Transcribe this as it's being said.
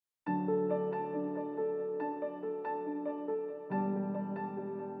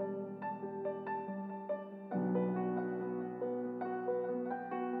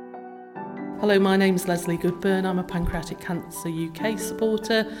Hello, my name's Leslie Goodburn. I'm a Pancreatic Cancer UK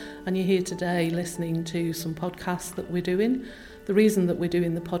supporter, and you're here today listening to some podcasts that we're doing. The reason that we're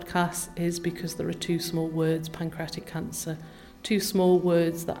doing the podcast is because there are two small words, pancreatic cancer. Two small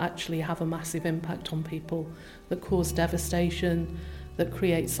words that actually have a massive impact on people, that cause devastation, that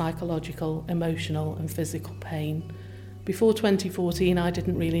create psychological, emotional and physical pain. Before 2014, I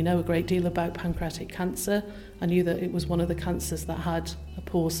didn't really know a great deal about pancreatic cancer. I knew that it was one of the cancers that had a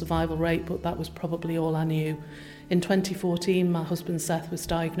poor survival rate, but that was probably all I knew. In 2014, my husband Seth was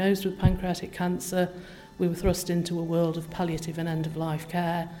diagnosed with pancreatic cancer. We were thrust into a world of palliative and end-of-life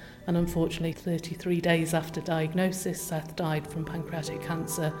care, and unfortunately 33 days after diagnosis, Seth died from pancreatic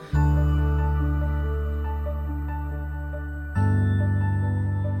cancer.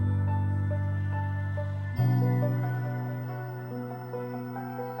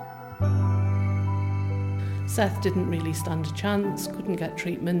 Seth didn't really stand a chance, couldn't get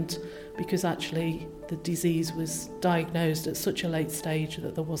treatment, because actually the disease was diagnosed at such a late stage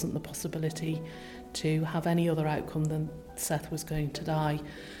that there wasn't the possibility to have any other outcome than Seth was going to die.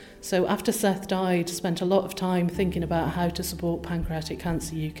 So after Seth died, spent a lot of time thinking about how to support Pancreatic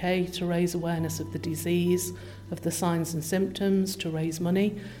Cancer UK, to raise awareness of the disease, of the signs and symptoms, to raise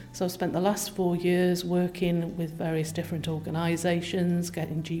money. So I've spent the last 4 years working with various different organisations,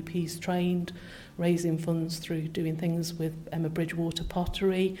 getting GPs trained, raising funds through doing things with Emma Bridgewater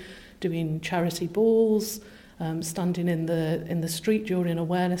Pottery, doing charity balls, standing in the street during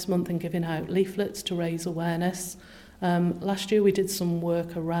Awareness Month and giving out leaflets to raise awareness. Last year we did some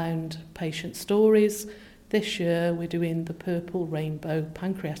work around patient stories. This year we're doing the Purple Rainbow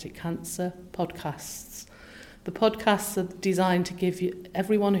Pancreatic Cancer podcasts. The podcasts are designed to give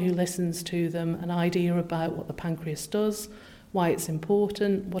everyone who listens to them an idea about what the pancreas does, why it's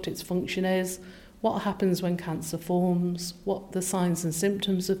important, what its function is, what happens when cancer forms, what the signs and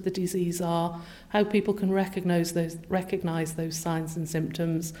symptoms of the disease are, how people can recognise those signs and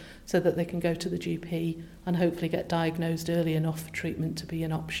symptoms so that they can go to the GP and hopefully get diagnosed early enough for treatment to be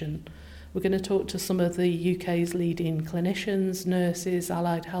an option. We're going to talk to some of the UK's leading clinicians, nurses,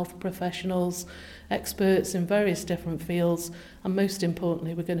 allied health professionals, experts in various different fields, and most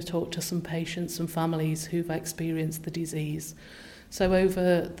importantly, we're going to talk to some patients and families who've experienced the disease. So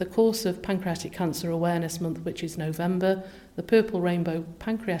over the course of Pancreatic Cancer Awareness Month, which is November, the Purple Rainbow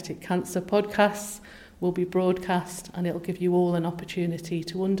Pancreatic Cancer podcasts will be broadcast, and it'll give you all an opportunity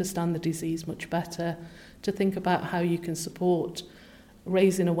to understand the disease much better, to think about how you can support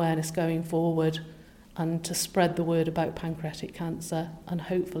raising awareness going forward, and to spread the word about pancreatic cancer, and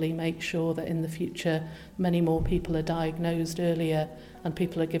hopefully make sure that in the future many more people are diagnosed earlier and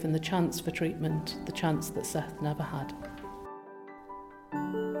people are given the chance for treatment, the chance that Seth never had.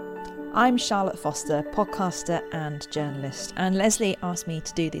 I'm Charlotte Foster, podcaster and journalist, and Leslie asked me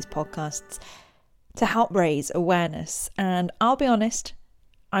to do these podcasts to help raise awareness. And I'll be honest,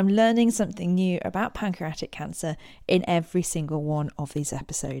 I'm learning something new about pancreatic cancer in every single one of these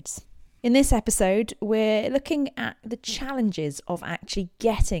episodes. In this episode, we're looking at the challenges of actually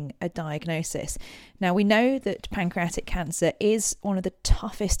getting a diagnosis. Now, we know that pancreatic cancer is one of the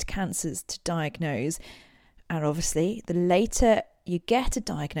toughest cancers to diagnose, and obviously the later you get a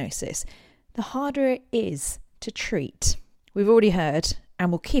diagnosis, the harder it is to treat. We've already heard,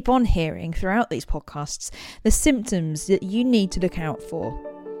 and we'll keep on hearing throughout these podcasts, the symptoms that you need to look out for.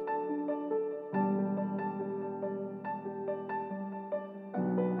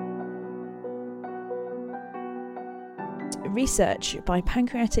 Research by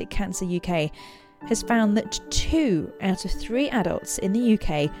Pancreatic Cancer UK has found that 2 out of 3 adults in the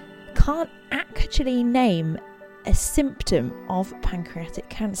UK can't actually name a symptom of pancreatic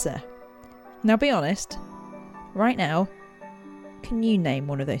cancer. Now, be honest, right now, can you name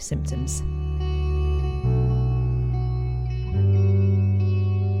one of those symptoms?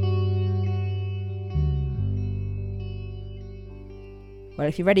 Well,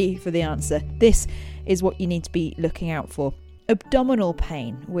 if you're ready for the answer, this is what you need to be looking out for. Abdominal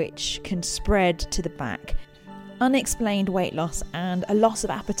pain, which can spread to the back. Unexplained weight loss and a loss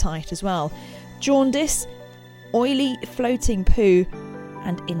of appetite as well. Jaundice, oily floating poo,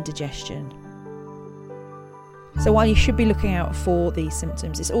 and indigestion. So while you should be looking out for these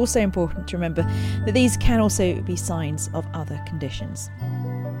symptoms, it's also important to remember that these can also be signs of other conditions.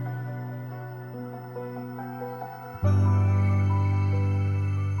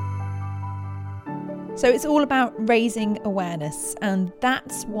 So it's all about raising awareness, and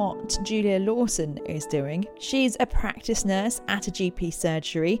that's what Julia Lawson is doing. She's a practice nurse at a GP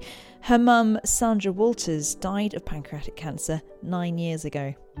surgery. Her mum, Sandra Walters, died of pancreatic cancer 9 years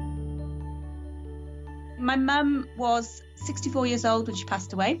ago. My mum was 64 years old when she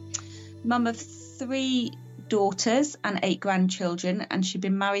passed away. mum of 3 daughters and 8 grandchildren, and she'd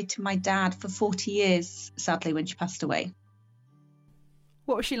been married to my dad for 40 years, sadly, when she passed away.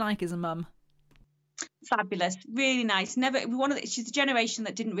 What was she like as a mum? Fabulous, really nice. She's the generation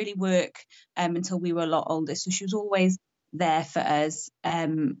that didn't really work until we were a lot older, so she was always there for us.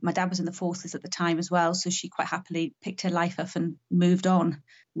 My dad was in the forces at the time as well, so she quite happily picked her life up and moved on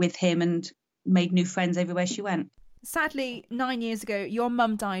with him and made new friends everywhere she went. Sadly, 9 years ago, your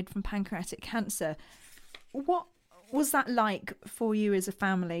mum died from pancreatic cancer. What was that like for you as a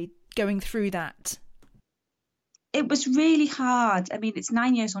family, going through that? It was really hard. I mean, it's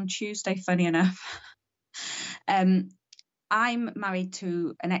 9 years on Tuesday, funny enough. I'm married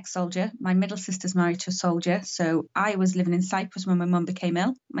to an ex-soldier. My middle sister's married to a soldier. So I was living in Cyprus when my mum became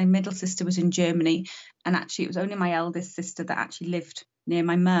ill. My middle sister was in Germany. And actually, it was only my eldest sister that actually lived near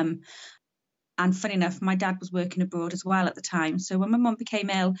my mum. And funny enough, my dad was working abroad as well at the time. So when my mum became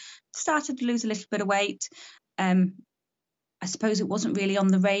ill, started to lose a little bit of weight. I suppose it wasn't really on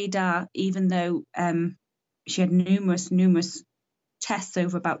the radar, even though she had numerous tests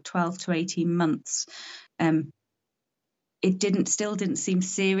over about 12 to 18 months. It still didn't seem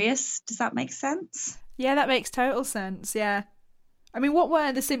serious. Does that make sense? Yeah, that makes total sense. Yeah. I mean, what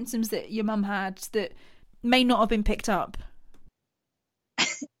were the symptoms that your mum had that may not have been picked up?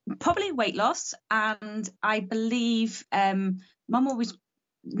 Probably weight loss. And I believe mum always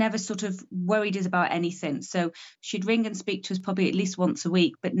never sort of worried us about anything. So she'd ring and speak to us probably at least once a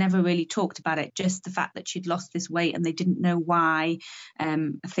week, but never really talked about it. Just the fact that she'd lost this weight and they didn't know why. I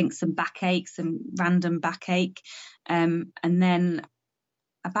think some backache, some random backache. And then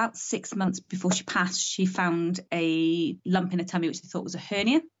about 6 months before she passed, she found a lump in her tummy, which they thought was a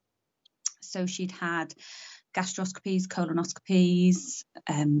hernia. So she'd had gastroscopies, colonoscopies,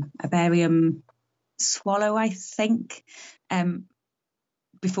 a barium swallow, I think,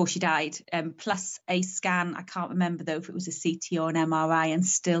 before she died, plus a scan. I can't remember though if it was a CT or an MRI, and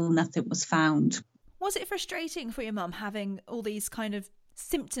still nothing was found. Was it frustrating for your mum having all these kind of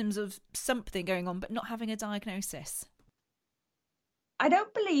symptoms of something going on but not having a diagnosis? I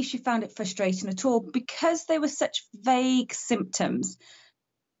don't believe she found it frustrating at all, because they were such vague symptoms.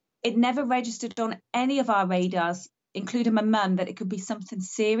 It never registered on any of our radars, including my mum, that it could be something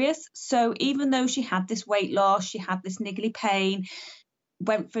serious. So even though she had this weight loss, she had this niggly pain,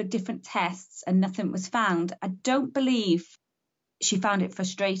 went for different tests and nothing was found, I don't believe she found it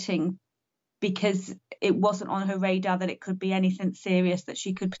frustrating, because it wasn't on her radar that it could be anything serious that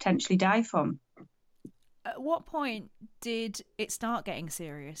she could potentially die from. At what point did it start getting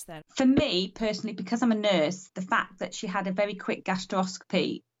serious then? For me personally, because I'm a nurse, the fact that she had a very quick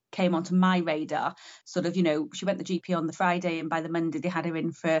gastroscopy came onto my radar. Sort of, she went to the GP on the Friday and by the Monday they had her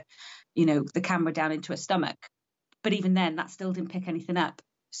in for, the camera down into her stomach. But even then, that still didn't pick anything up.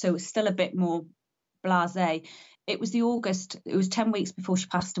 So it's still a bit more blasé. It was the August, it was 10 weeks before she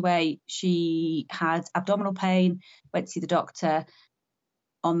passed away. She had abdominal pain, went to see the doctor.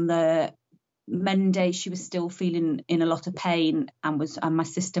 On the Monday, she was still feeling in a lot of pain, and my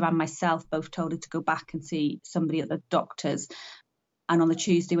sister and myself both told her to go back and see somebody at the doctor's. And on the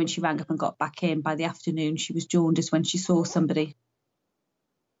Tuesday, when she rang up and got back in, by the afternoon, she was jaundiced when she saw somebody.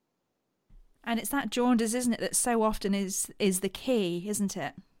 And it's that jaundice, isn't it, that so often is the key, isn't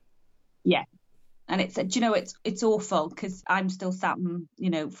it? Yeah. And it's awful, because I'm still sat,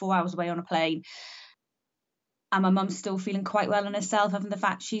 4 hours away on a plane, and my mum's still feeling quite well in herself, having the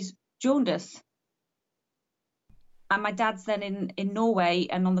fact she's jaundiced. And my dad's then in Norway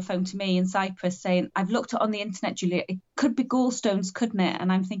and on the phone to me in Cyprus saying, I've looked it on the internet, Julia, it could be gallstones, couldn't it?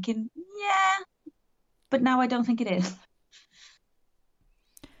 And I'm thinking, yeah, but now I don't think it is.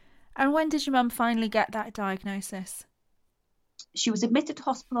 And when did your mum finally get that diagnosis? She was admitted to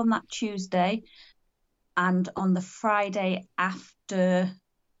hospital on that Tuesday, and on the Friday after,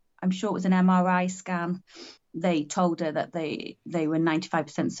 I'm sure it was an MRI scan, they told her that they were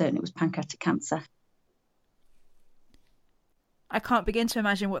 95% certain it was pancreatic cancer. I can't begin to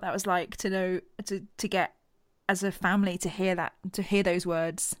imagine what that was like to know, to get as a family to hear that, to hear those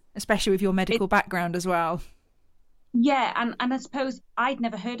words, especially with your medical background as well. Yeah, and I suppose I'd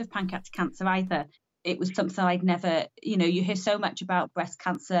never heard of pancreatic cancer either. It was something I'd never, you hear so much about breast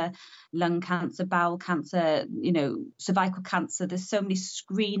cancer, lung cancer, bowel cancer, cervical cancer. There's so many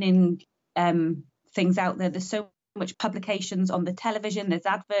screening things out there. There's so much publications on the television. There's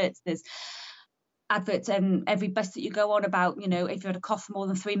adverts every bus that you go on about, if you had a cough for more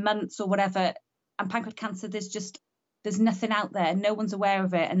than 3 months or whatever. And pancreatic cancer, there's nothing out there. No one's aware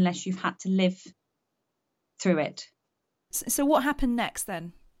of it unless you've had to live through it. So what happened next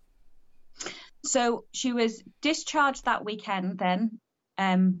then? So she was discharged that weekend then.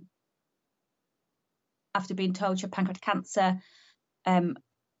 after being told she had pancreatic cancer.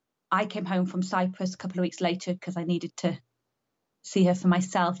 I came home from Cyprus a couple of weeks later because I needed to see her for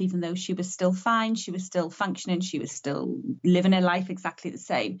myself, even though she was still fine, she was still functioning, she was still living her life exactly the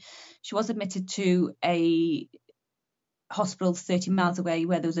same. She was admitted to a hospital 30 miles away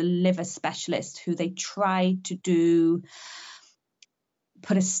where there was a liver specialist who they tried to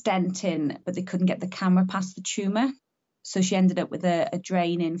put a stent in, but they couldn't get the camera past the tumour. So she ended up with a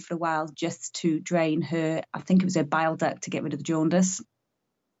drain in for a while just to drain her, I think it was her bile duct to get rid of the jaundice.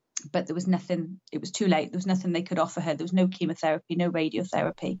 But there was nothing, it was too late. There was nothing they could offer her. There was no chemotherapy, no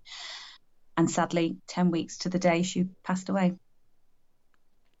radiotherapy. And sadly, 10 weeks to the day, she passed away.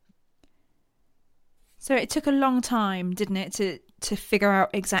 So it took a long time, didn't it, to figure out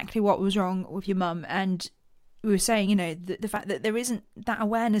exactly what was wrong with your mum? And we were saying, you know, the fact that there isn't, that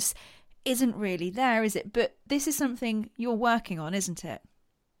awareness isn't really there, is it? But this is something you're working on, isn't it?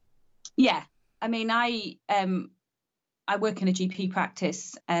 Yeah. I mean, I work in a GP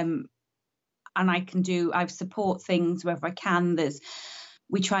practice, and I support things wherever I can.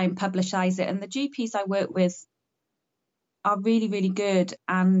 We try and publicise it, and the GPs I work with are really, really good.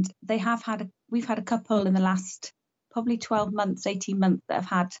 And we've had a couple in the last probably 12 months, 18 months that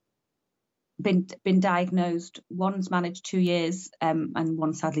have been diagnosed. One's managed 2 years, and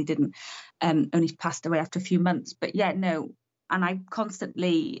one sadly didn't, only passed away after a few months. But yeah, no. And I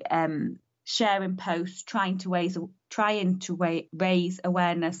constantly sharing posts, trying to raise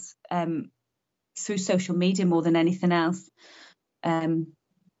awareness through social media more than anything else,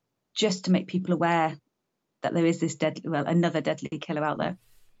 just to make people aware that there is this another deadly killer out there.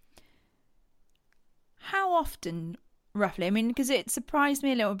 How often, roughly? I mean, because it surprised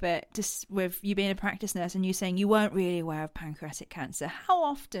me a little bit, just with you being a practice nurse and you saying you weren't really aware of pancreatic cancer. How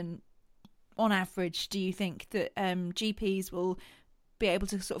often, on average, do you think that GPs will be able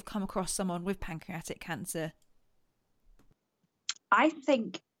to sort of come across someone with pancreatic cancer? I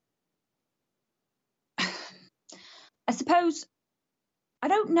think, I suppose, I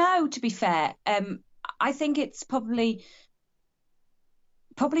don't know, to be fair. I think it's probably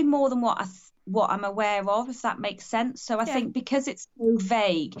more than what I'm aware of, if that makes sense. So I think because it's so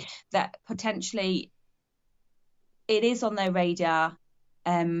vague that potentially it is on their radar,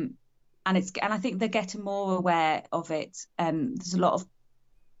 and I think they're getting more aware of it. There's a lot of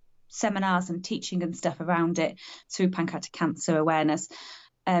seminars and teaching and stuff around it through pancreatic cancer awareness.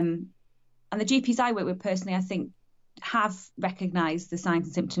 And the GPs I work with personally, I think, have recognised the signs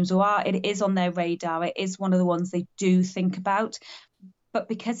and symptoms, or it is on their radar. It is one of the ones they do think about. But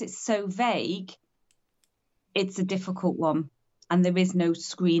because it's so vague, it's a difficult one. And there is no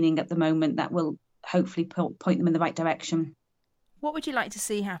screening at the moment that will hopefully point them in the right direction. What would you like to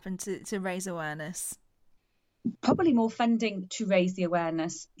see happen to raise awareness? Probably more funding to raise the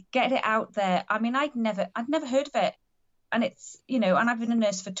awareness, get it out there. I mean, I'd never heard of it. And it's, you know, and I've been a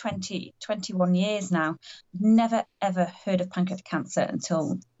nurse for 21 years now. Never, ever heard of pancreatic cancer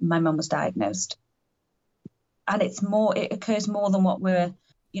until my mum was diagnosed. And it occurs more than what we're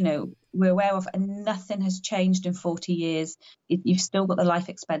aware of. And nothing has changed in 40 years. You've still got the life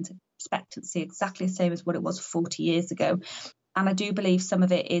expectancy exactly the same as what it was 40 years ago. And I do believe some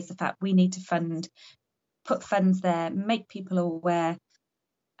of it is the fact we need to put funds there, make people aware,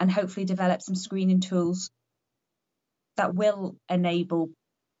 and hopefully develop some screening tools that will enable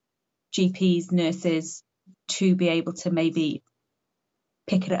GPs, nurses to be able to maybe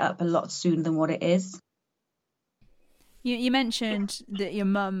pick it up a lot sooner than what it is. You mentioned that your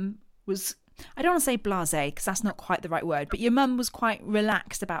mum was, I don't want to say blasé because that's not quite the right word, but your mum was quite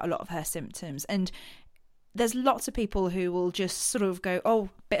relaxed about a lot of her symptoms. And there's lots of people who will just sort of go, oh,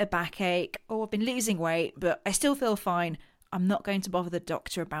 bit of backache, oh, I've been losing weight, but I still feel fine. I'm not going to bother the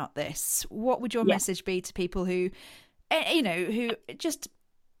doctor about this. What would your message be to people who, who just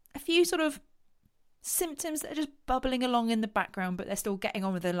a few sort of symptoms that are just bubbling along in the background, but they're still getting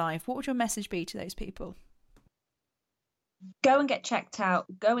on with their life? What would your message be to those people? Go and get checked out.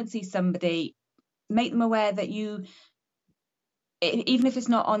 Go and see somebody. Make them aware that even if it's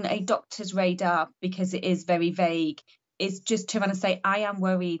not on a doctor's radar, because it is very vague, it's just to run and say, I am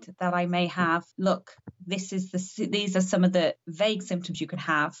worried that I may have, look, these are some of the vague symptoms you can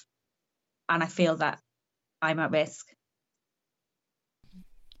have, and I feel that I'm at risk.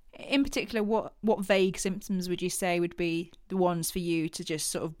 In particular, what vague symptoms would you say would be the ones for you to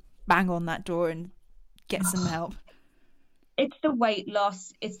just sort of bang on that door and get some help? It's the weight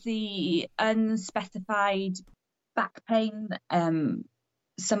loss. It's the unspecified back pain.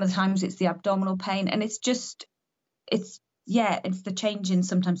 Some of the times it's the abdominal pain, and it's the change in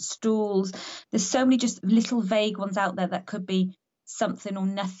sometimes stools. There's so many just little vague ones out there that could be something or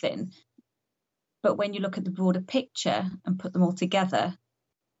nothing. But when you look at the broader picture and put them all together,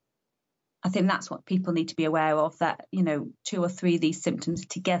 I think that's what people need to be aware of, that, 2 or 3 of these symptoms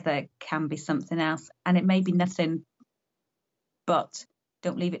together can be something else. And it may be nothing, but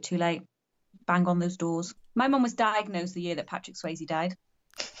don't leave it too late. Bang on those doors. My mum was diagnosed the year that Patrick Swayze died.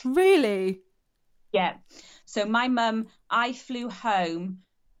 Really? Yeah. So my mum, I flew home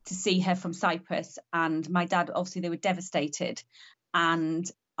to see her from Cyprus, and my dad, obviously they were devastated. And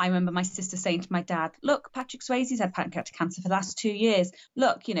I remember my sister saying to my dad, look, Patrick Swayze's had pancreatic cancer for the last 2 years.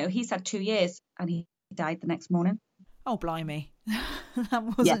 Look, he's had 2 years, and he died the next morning. Oh, blimey.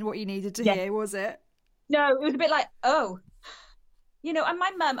 That wasn't what you needed to hear, was it? No, it was a bit like, oh. And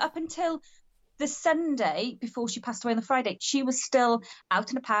my mum, up until the Sunday before she passed away on the Friday, she was still out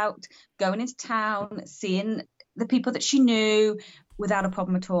and about, going into town, seeing the people that she knew without a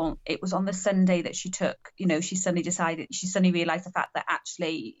problem at all. It was on the Sunday that she suddenly realised the fact that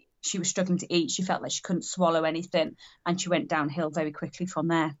actually she was struggling to eat. She felt like she couldn't swallow anything, and she went downhill very quickly from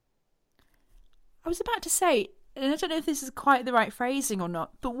there. I was about to say, and I don't know if this is quite the right phrasing or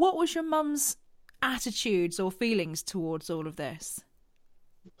not, but what was your mum's attitudes or feelings towards all of this?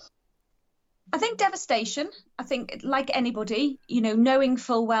 I think devastation. I think, like anybody, knowing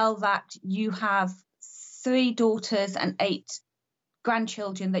full well that you have 3 daughters and 8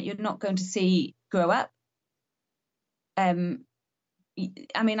 grandchildren that you're not going to see grow up. I'm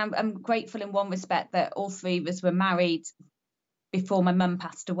grateful in one respect that all 3 of us were married before my mum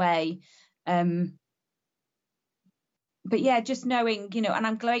passed away. But yeah, just knowing, and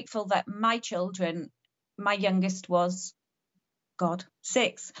I'm grateful that my children, my youngest was,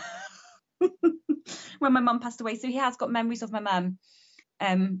 6 when my mum passed away. So he has got memories of my mum.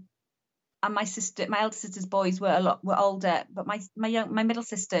 And my elder sister's boys were older, but my middle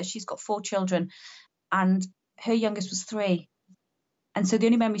sister, she's got 4 children, and her youngest was 3. And so the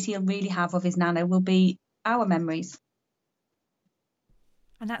only memories he'll really have of his nana will be our memories.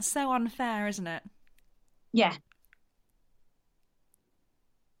 And that's so unfair, isn't it? Yeah.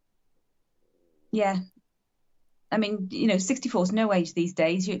 Yeah. I mean, 64 is no age these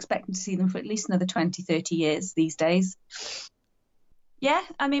days. You're expecting to see them for at least another 20, 30 years these days. Yeah,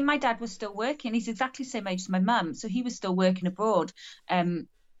 I mean, my dad was still working. He's exactly the same age as my mum, so he was still working abroad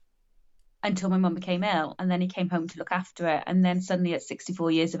until my mum became ill, and then he came home to look after her. And then suddenly, at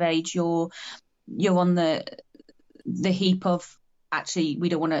 64 years of age, you're on the heap of, actually, we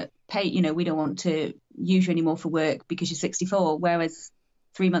don't want to pay. We don't want to use you anymore for work because you're 64. Whereas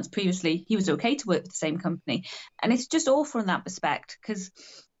 3 months previously, he was okay to work for the same company, and it's just awful in that respect because,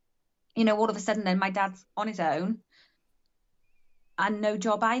 all of a sudden, then my dad's on his own. And no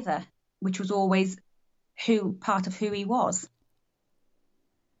job either, which was always part of who he was.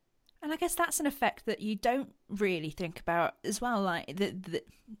 And I guess that's an effect that you don't really think about as well, like the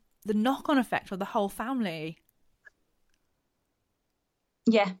knock-on effect of the whole family.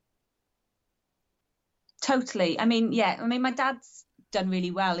 Yeah, totally. I mean, my dad's done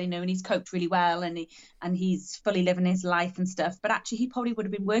really well, and he's coped really well, and he's fully living his life and stuff. But actually, he probably would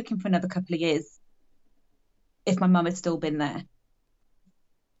have been working for another couple of years if my mum had still been there.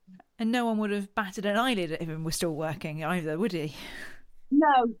 And no one would have batted an eyelid if he was still working either, would he?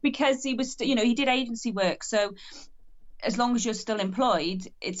 No, because he was, he did agency work. So as long as you're still employed,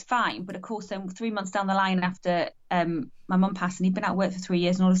 it's fine. But of course, then 3 months down the line after my mum passed, and he'd been out of work for 3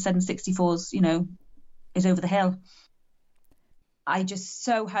 years, and all of a sudden 64's, is over the hill. I just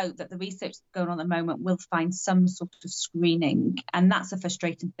so hope that the research that's going on at the moment will find some sort of screening. And that's a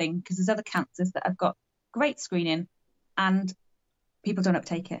frustrating thing because there's other cancers that have got great screening and people don't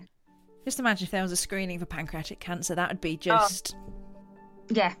uptake it. Just imagine if there was a screening for pancreatic cancer, that would be just...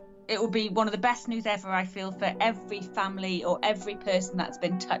 Yeah, it would be one of the best news ever, I feel, for every family or every person that's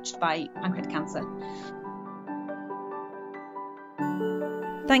been touched by pancreatic cancer.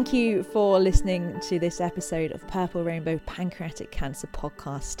 Thank you for listening to this episode of Purple Rainbow Pancreatic Cancer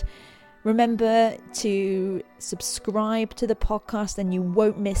Podcast. Remember to subscribe to the podcast and you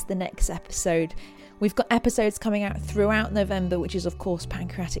won't miss the next episode. We've got episodes coming out throughout November, which is, of course,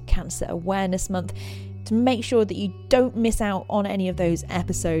 Pancreatic Cancer Awareness Month. To make sure that you don't miss out on any of those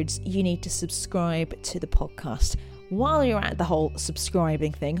episodes, you need to subscribe to the podcast. While you're at the whole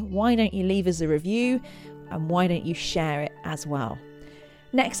subscribing thing, why don't you leave us a review and why don't you share it as well?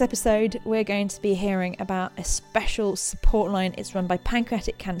 Next episode, we're going to be hearing about a special support line. It's run by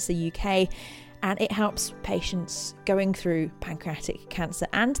Pancreatic Cancer UK, and it helps patients going through pancreatic cancer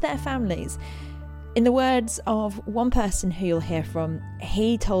and their families. In the words of one person who you'll hear from,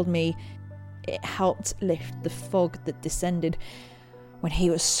 he told me it helped lift the fog that descended when he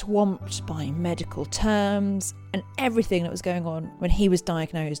was swamped by medical terms and everything that was going on when he was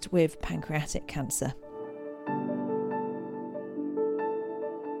diagnosed with pancreatic cancer.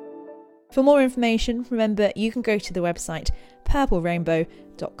 For more information, remember you can go to the website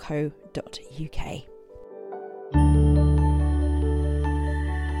purplerainbow.co.uk.